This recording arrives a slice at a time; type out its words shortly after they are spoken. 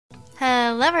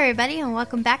Hello everybody and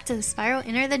welcome back to the Spyro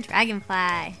Enter the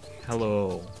Dragonfly.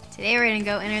 Hello. Today we're going to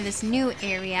go enter this new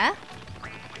area.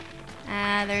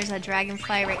 There's a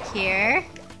dragonfly right here.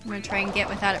 I'm going to try and get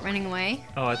without it running away.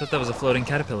 Oh, I thought that was a floating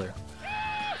caterpillar.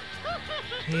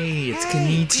 Hey, it's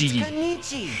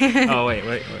Kenichi. Oh, wait.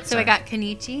 So we got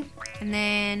Kenichi, and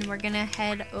then we're going to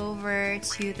head over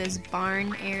to this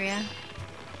barn area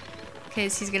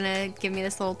because he's going to give me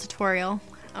this little tutorial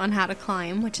on how to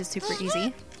climb, which is super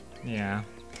easy. Yeah.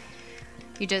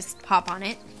 You just hop on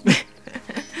it.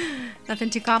 Nothing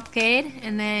too complicated.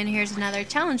 And then here's another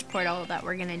challenge portal that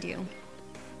we're gonna do.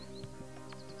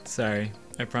 Sorry,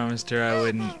 I promised her I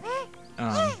wouldn't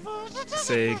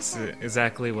say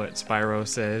exactly what Spyro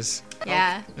says.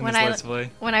 Yeah. In this Let's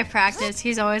Play. When I practice,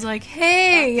 he's always like,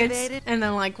 "Hey," and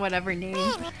then like whatever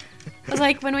name. I was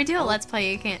like, when we do a Let's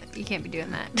Play, you can't be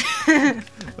doing that.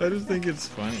 I just think it's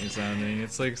funny sounding.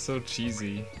 It's like so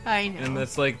cheesy. I know. And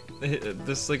that's like,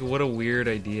 what a weird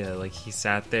idea. Like he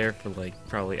sat there for like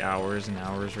probably hours and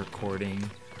hours recording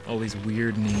all these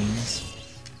weird names.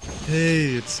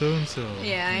 Hey, it's so and so.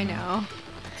 Yeah, I know.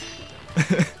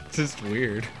 It's just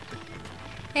weird.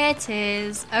 It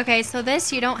is. Okay, so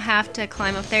this you don't have to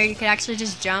climb up there. You could actually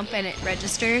just jump and it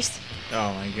registers.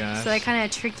 Oh my gosh. So they kind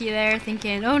of trick you there,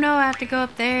 thinking, "Oh no, I have to go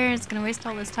up there. It's gonna waste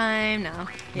all this time." No.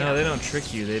 No, they don't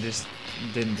trick you. They just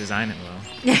didn't design it well.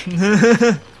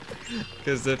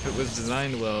 Because if it was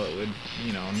designed well, it would,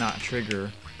 not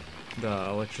trigger the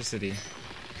electricity.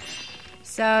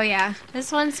 So yeah,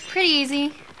 this one's pretty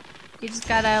easy. You just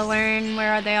gotta learn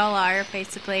where they all are,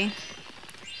 basically.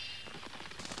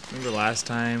 Remember last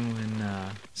time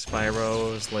when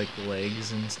Spyro's like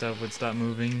legs and stuff would stop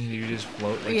moving? You just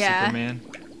float like Superman.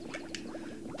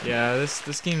 Yeah,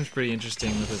 this game's pretty interesting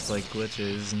with its like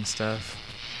glitches and stuff.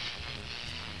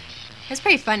 It's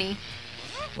pretty funny.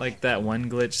 Like that one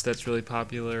glitch that's really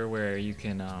popular where you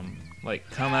can like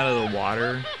come out of the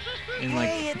water and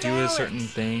like do a certain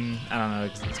thing. I don't know,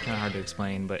 it's kind of hard to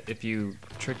explain, but if you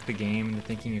trick the game into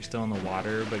thinking you're still in the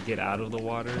water but get out of the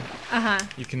water,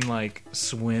 you can like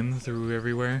swim through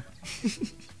everywhere.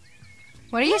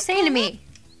 What are you saying to me?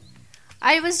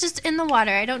 I was just in the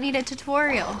water. I don't need a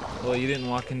tutorial. Well, you didn't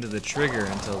walk into the trigger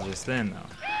until just then,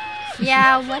 though.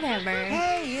 Yeah, whatever.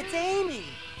 Hey, it's Amy.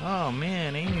 Oh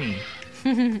man, Amy.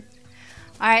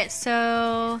 Alright,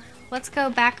 so let's go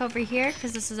back over here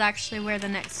because this is actually where the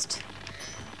next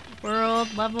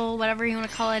world, level, whatever you want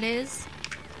to call it is.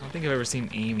 I don't think I've ever seen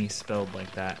Amy spelled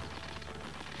like that.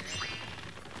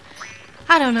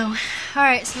 I don't know.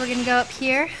 Alright, so we're going to go up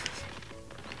here.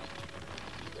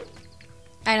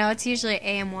 I know, it's usually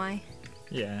AMY.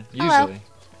 Yeah, usually. Hello.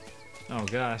 Oh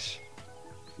gosh.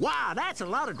 Wow, that's a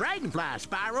lot of dragonflies,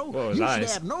 Spyro. Whoa, you should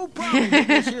nice. have no problem getting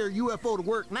this here UFO to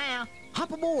work now.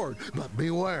 Hop aboard, but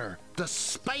beware. The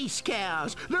space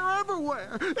cows, they're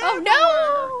everywhere.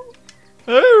 Oh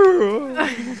no! Oh.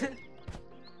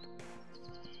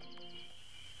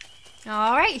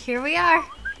 Alright, here we are.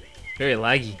 Very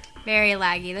laggy. Very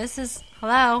laggy. This is...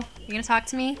 Hello? You gonna talk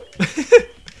to me?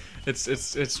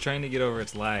 It's trying to get over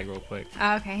its lag real quick.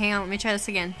 Okay, hang on. Let me try this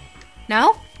again.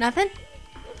 No? Nothing?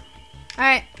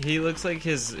 Alright. He looks like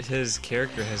his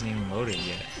character hasn't even loaded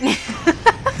yet.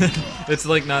 It's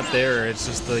like not there. It's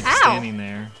just like standing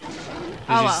there.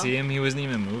 Did you see him? He wasn't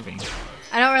even moving.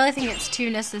 I don't really think it's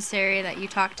too necessary that you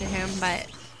talk to him, but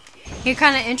he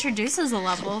kind of introduces a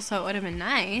level, so it would have been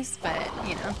nice, but,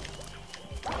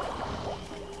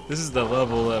 This is the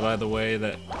level, by the way,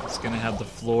 that's going to have the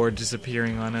floor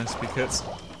disappearing on us because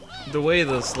the way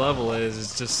this level is,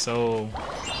 it's just so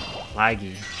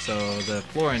laggy. So the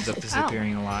floor ends up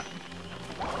disappearing a lot.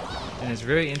 And it's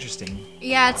very interesting.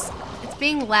 Yeah, it's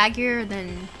being laggier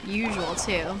than usual,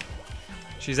 too.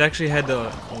 She's actually had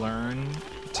to learn,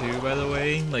 too, by the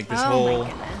way, like this Oh whole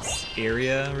my goodness.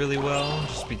 area really well,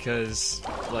 just because,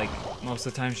 like, most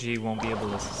of the time she won't be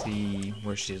able to see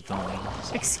where she's going.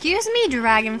 So. Excuse me,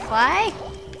 Dragonfly?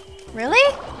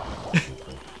 Really?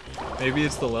 Maybe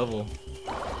it's the level.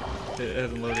 It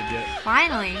hasn't loaded yet.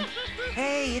 Finally.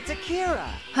 Hey, it's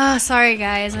Akira. Oh, sorry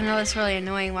guys. I know it's really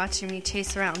annoying watching me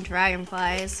chase around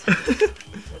dragonflies.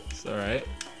 It's alright.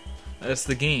 That's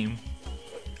the game.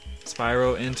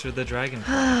 Spyro Enter the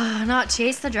Dragonfly. Not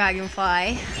chase the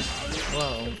dragonfly.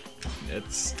 Well,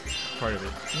 it's part of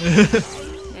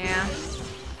it. Yeah.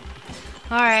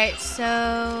 Alright,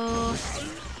 so...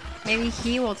 maybe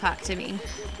he will talk to me.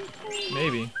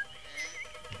 Maybe.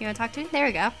 You want to talk to me? There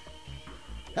we go.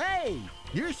 Hey,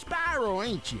 you're Spyro,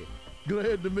 ain't you?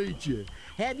 Glad to meet you.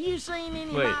 Have you seen any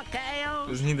of my cows?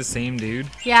 Isn't he the same dude?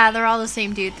 Yeah, they're all the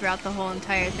same dude throughout the whole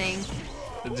entire thing.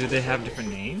 Do they have different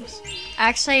names?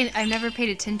 Actually, I've never paid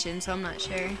attention, so I'm not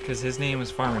sure. Because his name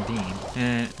was Farmer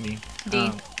Dean.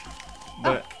 Dean.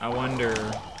 But I wonder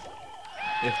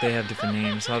if they have different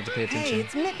names. I'll have to pay attention. Hey,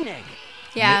 it's Nick.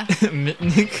 Yeah,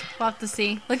 Mitnick? we'll have to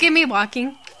see. Look at me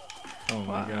walking. Oh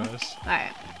my gosh.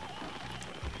 Alright.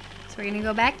 So we're gonna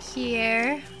go back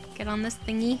here. Get on this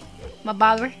thingy. My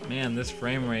bobber. Man, this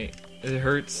frame rate, it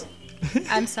hurts.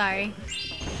 I'm sorry.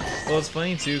 Well, it's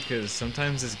funny too, because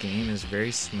sometimes this game is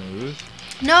very smooth.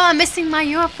 No, I'm missing my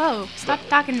UFO. Stop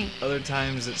talking to me. Other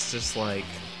times it's just like,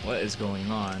 what is going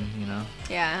on, you know?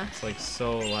 Yeah, It's like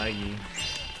so laggy.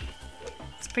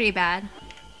 it's pretty bad.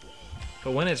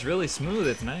 But when it's really smooth,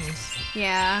 it's nice.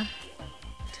 Yeah.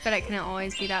 But it couldn't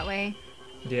always be that way.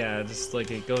 Yeah, just like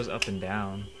it goes up and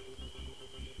down.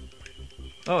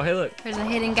 Oh, hey look. There's a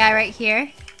hidden guy right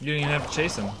here. You don't even have to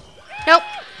chase him. Nope.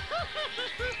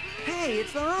 Hey,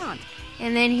 it's their aunt.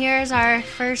 And then here's our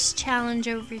first challenge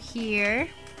over here.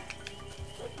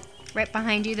 Right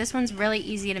behind you. This one's really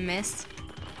easy to miss.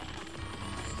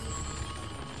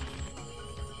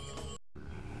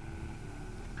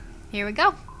 Here we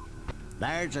go.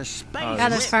 There's a space. Oh,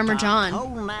 God, there's Farmer John.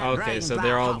 Okay, so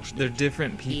they're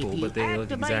different people, but they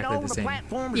look exactly the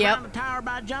same. Yep.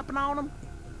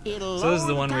 So this is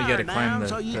the one where you gotta climb the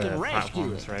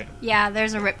platforms, right? Yeah,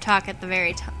 there's a Rip Talk at the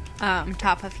very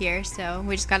top of here, so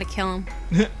we just gotta kill him.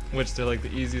 Which they're like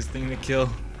the easiest thing to kill.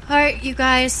 Alright, you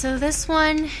guys, so this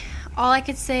one, all I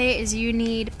could say is you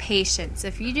need patience.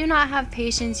 If you do not have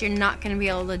patience, you're not gonna be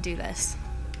able to do this.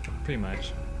 Pretty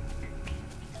much.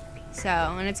 So,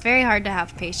 and it's very hard to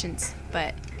have patience,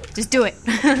 but just do it.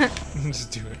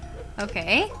 Just do it.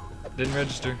 Okay. Didn't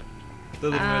register.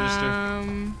 Still didn't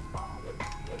register.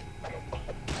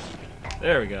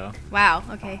 There we go. Wow,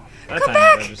 okay. That Go time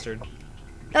back! it registered.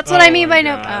 That's what I mean my by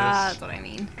no. gosh. That's what I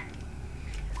mean.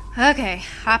 Okay,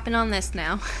 hopping on this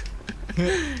now.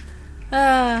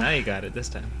 Now you got it this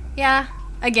time. Yeah,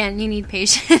 again, you need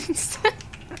patience.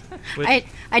 Which-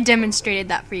 I demonstrated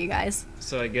that for you guys.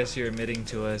 So I guess you're admitting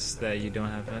to us that you don't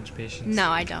have much patience. No,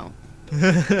 I don't.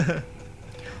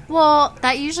 Well,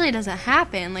 that usually doesn't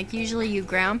happen. Like, usually you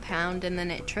ground pound and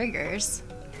then it triggers.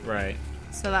 Right.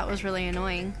 So that was really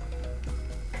annoying.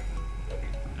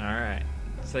 Alright.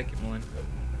 Second one.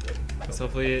 Let's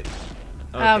hopefully it...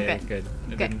 Oh, Okay, good. good. It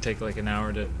Good. didn't take like an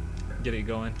hour to get it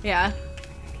going. Yeah.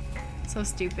 So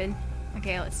stupid.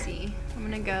 Okay, let's see. I'm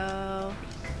gonna go...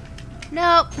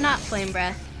 Nope, not flame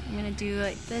breath. I'm gonna do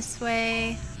like this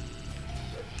way.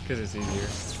 Because it's easier.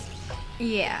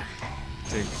 Yeah.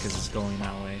 Because it's going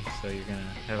that way. So you're going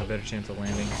to have a better chance of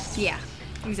landing. Yeah,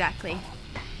 exactly.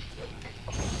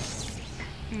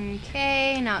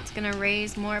 Okay, now it's gonna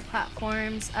raise more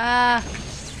platforms.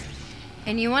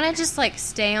 And you want to just like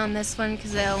stay on this one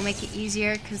because it'll make it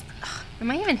easier. Because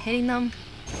am I even hitting them?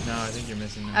 No, I think you're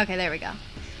missing them. Okay, there we go.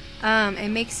 It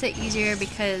makes it easier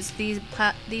because these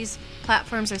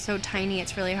platforms are so tiny.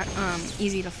 It's really hard,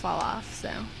 easy to fall off.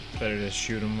 So Better to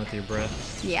shoot them with your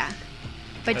breath. yeah,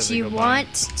 but As they you go by.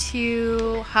 want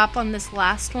to hop on this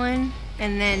last one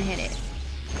and then hit it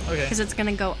Okay. because it's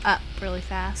gonna go up really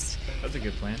fast. That's a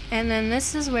good plan. And then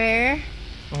this is where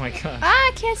Oh my gosh.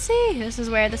 I can't see. This is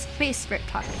where the space Rip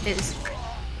Talk is.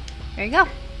 There you go.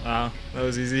 Wow, that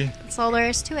was easy. That's all there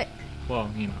is to it. Well,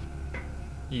 you know,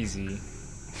 easy.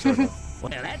 Sort of.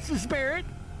 Well, that's the spirit.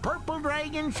 Purple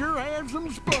dragon sure has some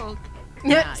spunk.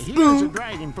 Yep, Now, here's a spunk.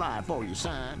 dragonfly for you,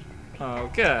 son.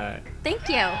 Okay. Thank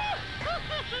you.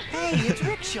 Hey, it's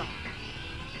Rickshaw.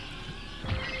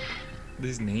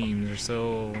 These names are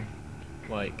so,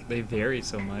 like, they vary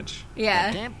so much.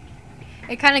 Yeah, Temp-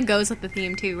 it kind of goes with the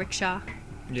theme too, Rickshaw.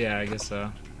 Yeah, I guess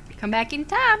so. Come back in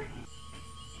time.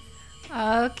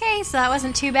 Okay, so that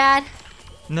wasn't too bad.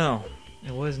 No,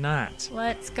 it was not.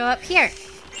 Let's go up here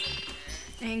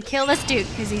and kill this dude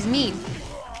because he's mean.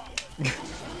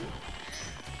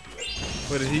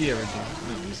 What did he ever do?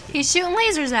 No, I'm just kidding. He's shooting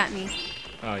lasers at me,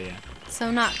 Oh, yeah.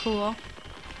 so not cool.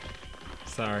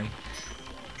 Sorry.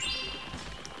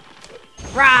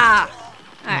 Rah!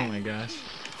 Oh Alright, my gosh.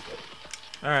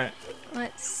 Alright.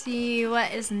 let's see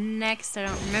what is next. I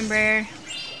don't remember.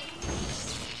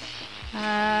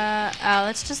 Oh,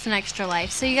 that's just an extra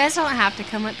life. So you guys don't have to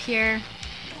come up here,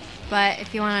 but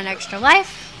if you want an extra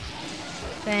life,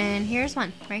 then here's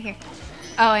one right here.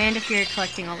 Oh, and if you're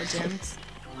collecting all the gems.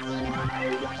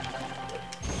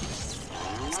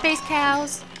 Space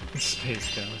cows.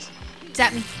 Space cows.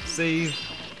 Zap me. Save.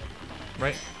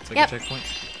 Right? It's like Yep. a checkpoint.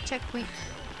 Checkpoint.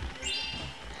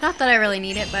 Not that I really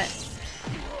need it, but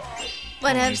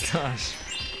whatevs. Oh my gosh.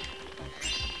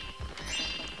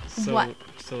 So, What?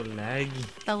 So laggy.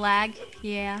 The lag,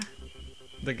 yeah.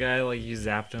 The guy, like, you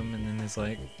zapped him, and then it's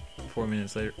like 4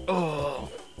 minutes later. Oh!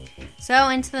 So,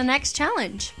 into the next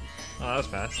challenge. Oh, that was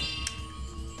fast.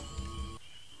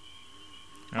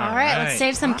 Alright, let's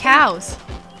save some cows.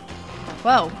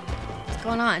 Whoa. What's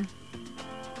going on?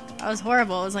 That was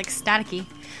horrible. It was like staticky.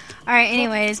 Alright,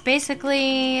 anyways,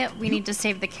 basically, we need to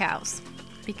save the cows.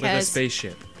 With a Because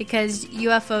spaceship.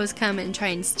 UFOs come and try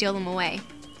and steal them away.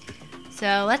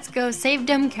 So let's go save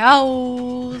them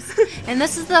cows. And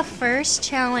this is the first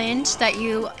challenge that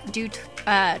you do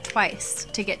twice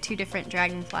to get 2 different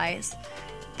dragonflies.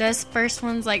 This first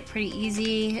one's like pretty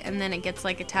easy, and then it gets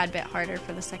like a tad bit harder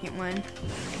for the second one.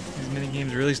 These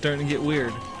minigames are really starting to get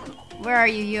weird. Where are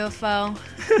you, UFO?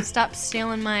 Stop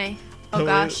stealing my... Oh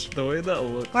gosh. The way that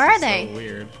looks Where are is they? so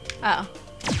weird. Oh.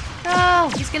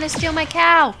 No! He's gonna steal my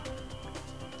cow!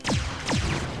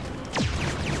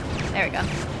 There we go.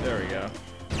 There we go.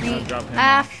 Me- Drop him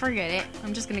off. forget it.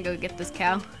 I'm just gonna go get this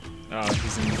cow. Oh,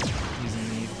 he's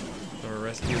in need or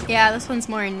rescue. Yeah, this one's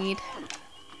more in need.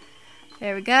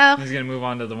 There we go. He's gonna move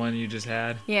on to the one you just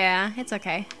had. Yeah, it's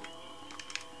okay.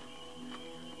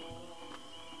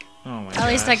 Oh my god. At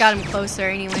least I got him closer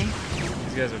anyway.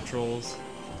 These guys are trolls.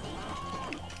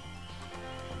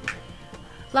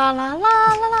 La la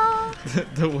la la la.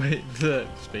 The way the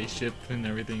spaceship and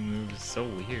everything moves is so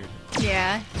weird.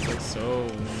 Yeah. It's like so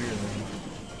weird.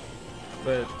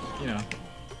 But, you know.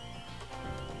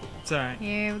 It's alright.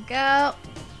 Here we go.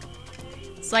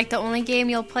 It's like the only game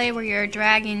you'll play where you're a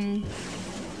dragon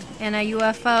and a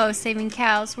UFO saving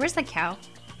cows. Where's the cow?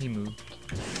 He moved.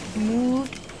 He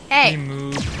moved. He Hey,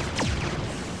 moved.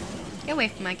 get away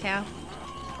from my cow.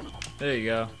 There you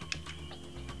go.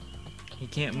 He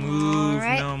can't move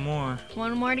Alright. no more.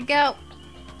 One more to go.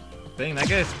 Dang, that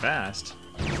guy's fast.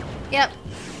 Yep.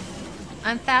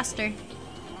 I'm faster.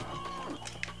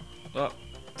 Oh,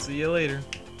 see you later.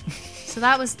 So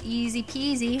that was easy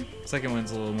peasy. Second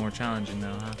one's a little more challenging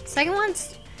though, huh? Second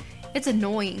one's, it's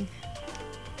annoying.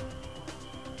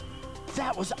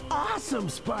 That was awesome,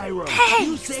 Spyro. Thanks.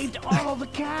 You saved all the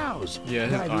cows. Yeah,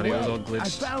 his By the audio is way, all glitched.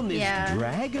 I found this Yeah.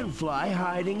 dragonfly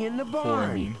hiding in the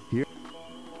barn. Here.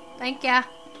 Thank ya.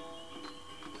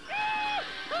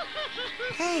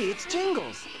 Hey, it's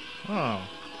Jingles. Oh.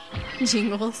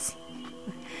 Jingles.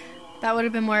 That would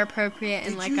have been more appropriate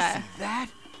in Did like you a see that?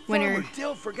 winter. Farmer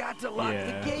Dill forgot to lock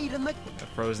Yeah. the gate and the... A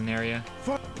frozen area.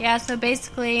 Yeah, so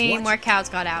basically What? more cows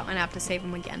got out and I have to save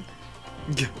them again.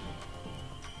 Of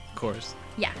course.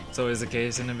 Yeah. It's always the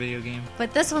case in a video game.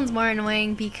 But this one's more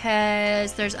annoying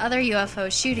because there's other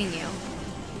UFOs shooting you.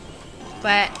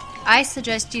 But I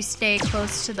suggest you stay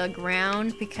close to the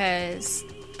ground because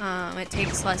it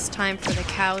takes less time for the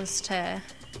cows to,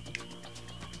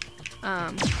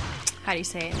 how do you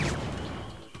say it?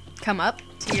 Come up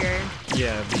to your,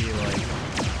 Yeah, be like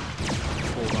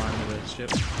hold on to the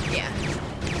ship. yeah.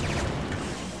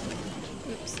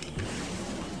 Oops.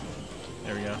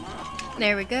 There we go.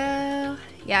 There we go.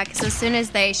 Yeah, because as soon as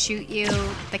they shoot you,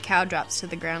 the cow drops to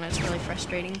the ground. It's really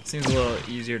frustrating. Seems a little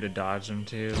easier to dodge them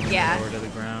too. When Yeah. they're lower to the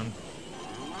ground.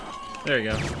 There you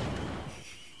go. 'Cause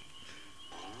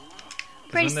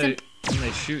Pretty when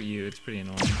they shoot you, it's pretty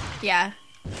annoying. Yeah.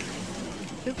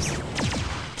 Oops.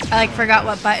 I like forgot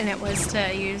what button it was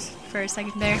to use for a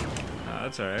second there. Oh,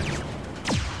 that's alright.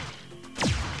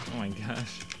 Oh my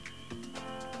gosh.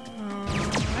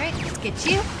 Alright, let's get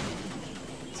you.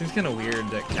 Seems kind of weird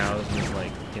that cows would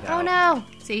like get out. Oh no!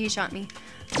 See, he shot me.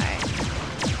 Alright.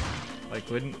 Like,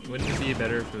 wouldn't it be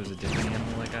better if it was a different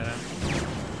animal that got out?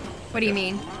 What do you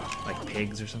mean? Like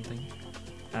pigs or something?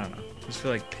 I don't know. I just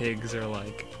feel like pigs are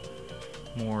like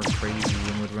more crazy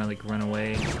and would run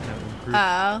away. Kind of group.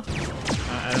 Oh.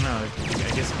 I don't know.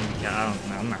 I guess maybe cow. I don't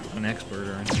know. I'm not an expert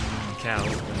or anything on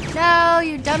cows, but No,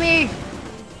 you dummy!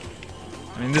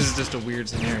 I mean, this is just a weird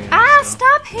scenario. Ah, so.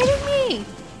 stop hitting me!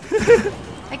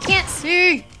 I can't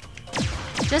see!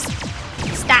 Just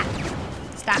stop.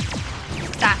 Stop.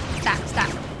 Stop. Stop. Stop.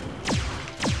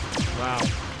 Wow.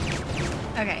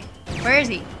 Okay. Where is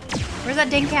he? Where's that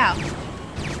dang cow?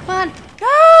 Come on.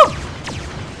 No!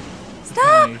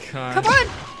 Stop! Oh my gosh. Come on!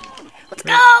 Let's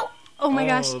go! Oh my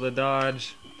gosh. Oh, the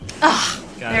dodge. Ah,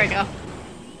 Got there it. we go.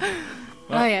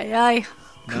 Well, Ay, ay,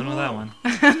 Done with that one.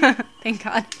 ay. Thank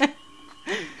God.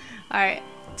 Alright.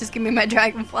 Just give me my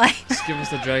dragonfly. Just give us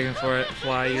the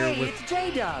dragonfly you're Hey, it's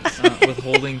J-Dubs.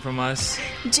 withholding from us.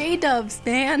 J-dubs,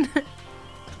 man.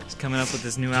 He's coming up with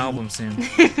this new album soon.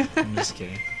 I'm just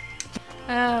kidding.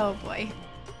 Oh boy.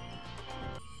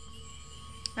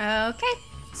 Okay.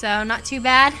 So, not too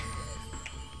bad.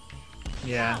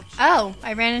 Yeah. Oh,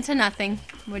 I ran into nothing.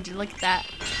 Would you look at that?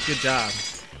 Good job.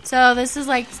 So this is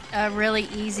like a really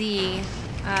easy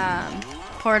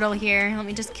portal here. Let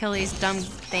me just kill these dumb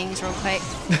things real quick.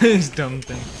 These dumb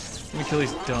things. Let me kill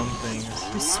these dumb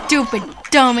things. These stupid,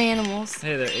 dumb animals.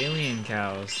 Hey, they're alien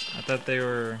cows. I thought they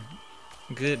were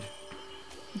good.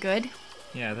 Good?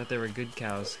 Yeah, I thought they were good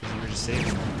cows because you were just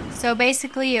saving them. So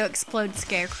basically you explode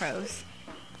scarecrows.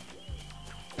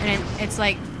 And it's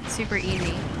like super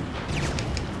easy.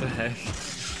 What the heck?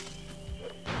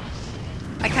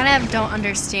 I kind of don't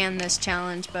understand this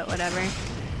challenge, but whatever.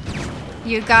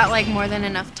 You got like more than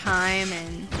enough time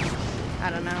and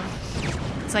I don't know.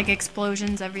 It's like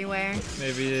explosions everywhere.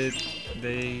 Maybe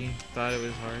they thought it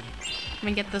was hard. Let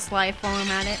me get this life while I'm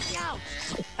at it.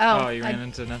 Oh, you ran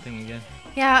into nothing again.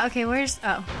 Yeah, okay, where's...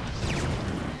 Oh.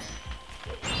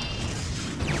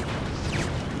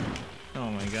 Oh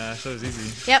my gosh, that was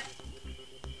easy. Yep.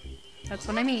 That's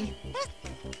what I mean.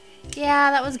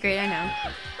 Yeah, that was great, I know.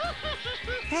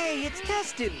 Hey, it's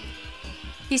Testu.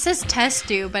 He says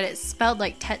Testu, but it's spelled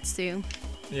like Tetsu.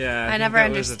 Yeah, I think never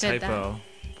that was a understood typo.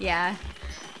 Yeah.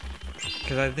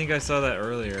 Because I think I saw that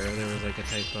earlier. There was like a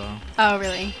typo. Oh,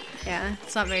 really? Yeah,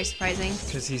 it's not very surprising.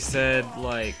 Because he said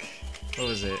like, what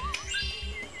was it?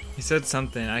 He said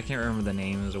something. I can't remember the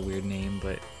name. It was a weird name,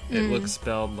 but it looks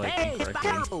spelled like Hey,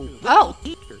 incorrectly. Spyro, Oh.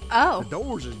 here. Oh, The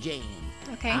doors are jammed.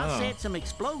 okay. I Oh. set some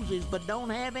explosives, but don't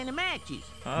have any matches.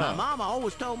 Oh. My mama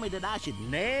always told me that I should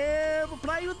never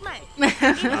play with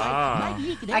matches. Ah. Maybe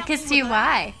you could I help can me see with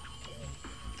that.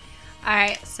 why.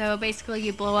 Alright, so basically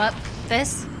you blow up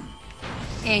this,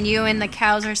 and you and the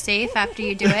cows are safe after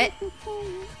you do it.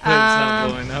 It's not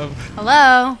blowing up.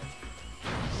 Hello?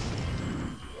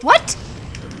 What?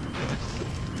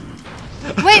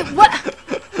 Wait, what?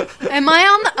 Am I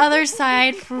on the other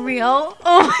side for real?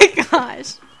 Oh my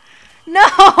gosh.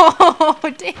 No!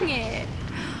 Dang it.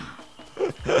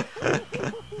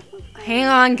 Hang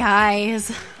on, guys.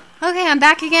 Okay, I'm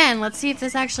back again. Let's see if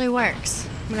this actually works.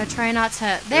 I'm gonna try not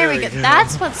to... There we go.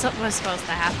 That's what was supposed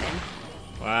to happen.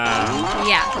 Wow.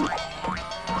 Yeah.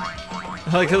 I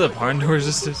like how the barn doors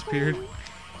just disappeared.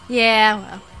 Yeah,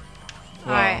 well.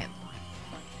 Wow. Alright.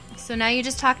 So now you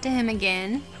just talk to him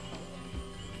again.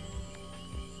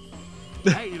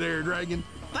 Hey there, Dragon.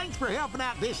 Thanks for helping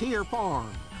out this here farm.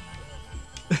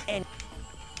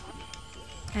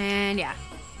 And yeah.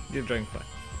 Get Dragonfly.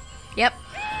 Yep.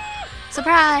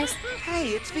 Surprise! Hey,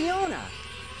 it's Fiona.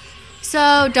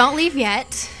 So don't leave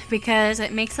yet, because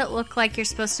it makes it look like you're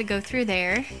supposed to go through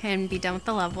there and be done with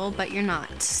the level, but you're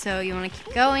not. So you want to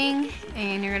keep going,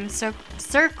 and you're going to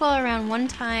circle around one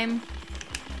time.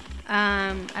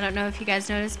 I don't know if you guys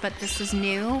noticed, but this is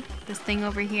new. This thing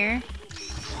over here.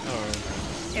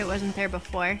 Oh. It wasn't there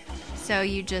before. So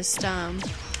you just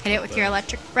hit it with your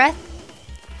electric breath.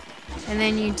 And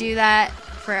then you do that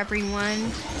for every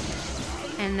one.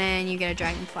 And then you get a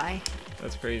dragonfly.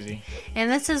 That's crazy. And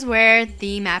this is where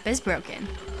the map is broken.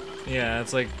 Yeah,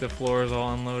 it's like the floor is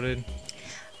all unloaded.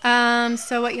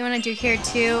 So what you want to do here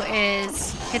too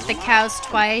is hit the cows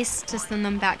twice to send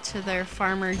them back to their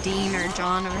farmer Dean or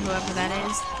John or whoever that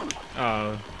is.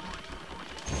 Oh.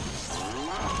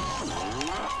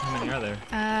 How many are there?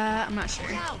 I'm not sure.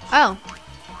 Oh,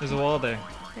 There's a wall there.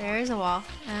 there's a wall.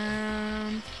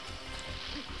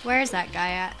 Where is that guy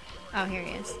at? Oh, here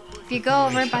he is. If you go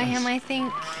over by him, I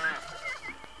think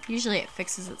usually it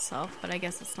fixes itself, but I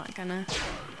guess it's not gonna.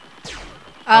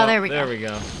 Oh, there we go. There we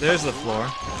go. There's the floor.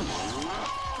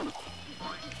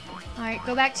 Alright,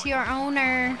 go back to your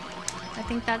owner. I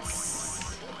think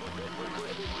that's...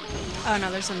 Oh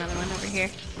no, there's another one over here.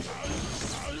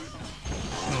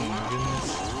 Oh my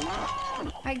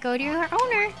goodness. Alright, go to your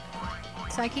owner.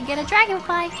 So I can get a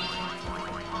dragonfly.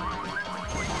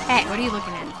 Hey, what are you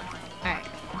looking at? Alright.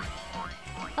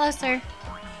 Hello, sir.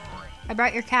 I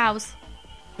brought your cows.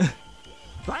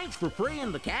 Thanks for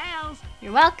freeing the cows.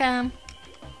 You're welcome.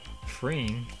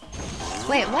 Freeing.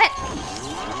 Wait, what?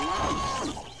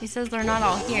 He says they're not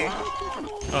all here.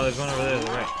 Oh, there's one over there to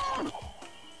the right.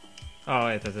 Oh,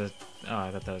 wait, I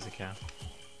thought that was a cow.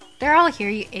 They're all here,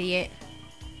 you idiot.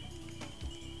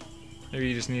 Maybe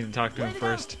you just need to talk to him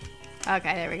first.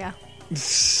 Okay, there we go.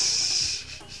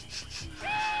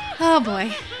 Oh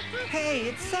boy. Hey,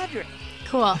 it's Cedric.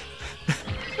 Cool.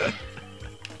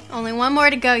 Only one more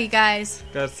to go, you guys.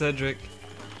 Got Cedric.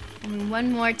 Only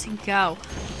one more to go.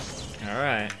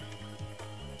 Alright.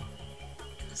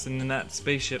 Sending that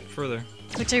spaceship further.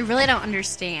 Which I really don't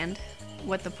understand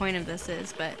what the point of this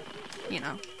is, but, you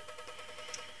know.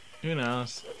 Who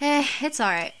knows? It's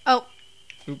alright. Oh,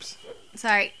 Oops.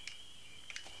 sorry.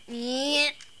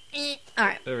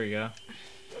 Alright. There we go.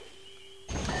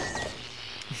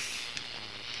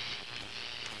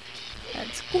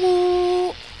 That's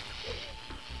cool.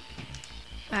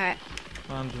 Alright.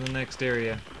 On to the next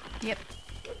area. Yep.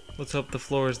 Let's hope the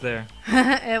floor is there.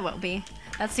 It will be.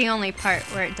 That's the only part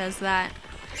where it does that.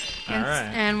 And,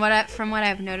 Alright. and from what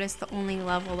I've noticed, the only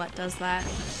level that does that.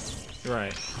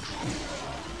 Right.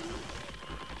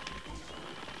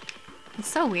 It's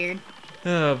so weird.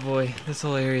 Oh boy, this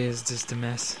whole area is just a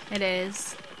mess. It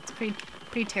is. It's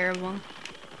pretty terrible.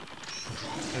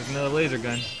 There's another laser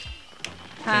gun.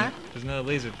 Huh? Thing. There's another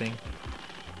laser thing.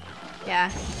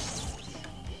 Yeah.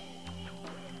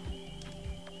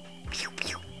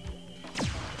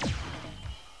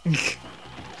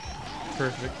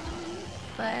 Perfect.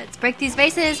 Let's break these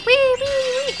vases. Wee, wee,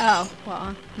 wee. Oh,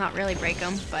 well, not really break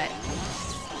them, but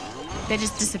they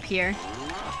just disappear.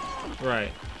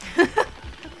 Right.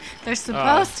 They're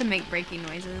supposed to make breaking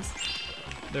noises.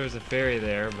 There was a fairy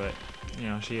there, but you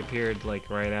know, she appeared like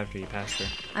right after you passed her.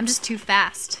 I'm just too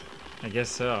fast. I guess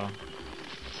so.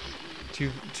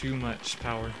 Too much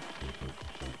power.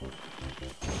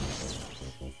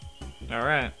 All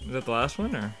right, is that the last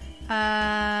one, or?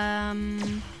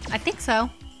 I think so.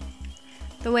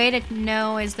 The way to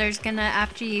know is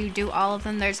after you do all of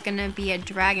them, there's gonna be a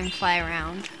dragonfly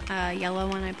around. Yellow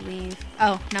one, I believe.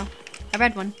 Oh, no, a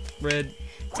red one. Red.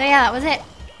 So yeah, that was it.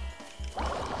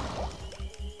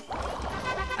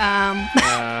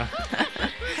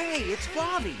 Hey, it's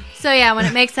Bobby. So yeah, when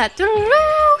it makes that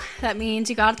that means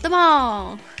you got them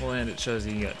all. Well, and it shows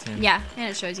you got 10. Yeah, and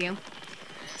it shows you.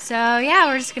 So yeah,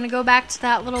 we're just gonna go back to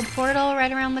that little portal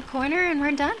right around the corner and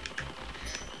we're done.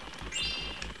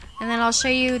 And then I'll show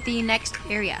you the next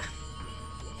area.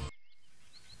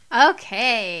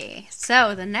 Okay,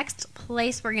 so the next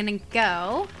place we're gonna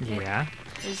go Yeah.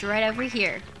 is right over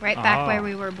here, right back Oh. where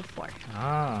we were before.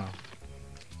 Ah.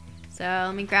 So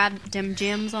let me grab them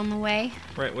gems on the way.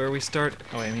 Right where we start.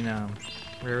 Oh, I mean,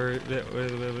 where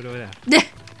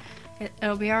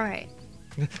It'll be all right.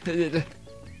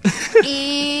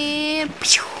 And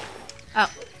pew!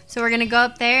 Oh, so we're gonna go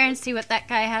up there and see what that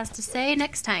guy has to say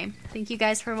next time. Thank you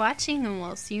guys for watching, and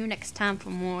we'll see you next time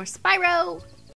for more Spyro.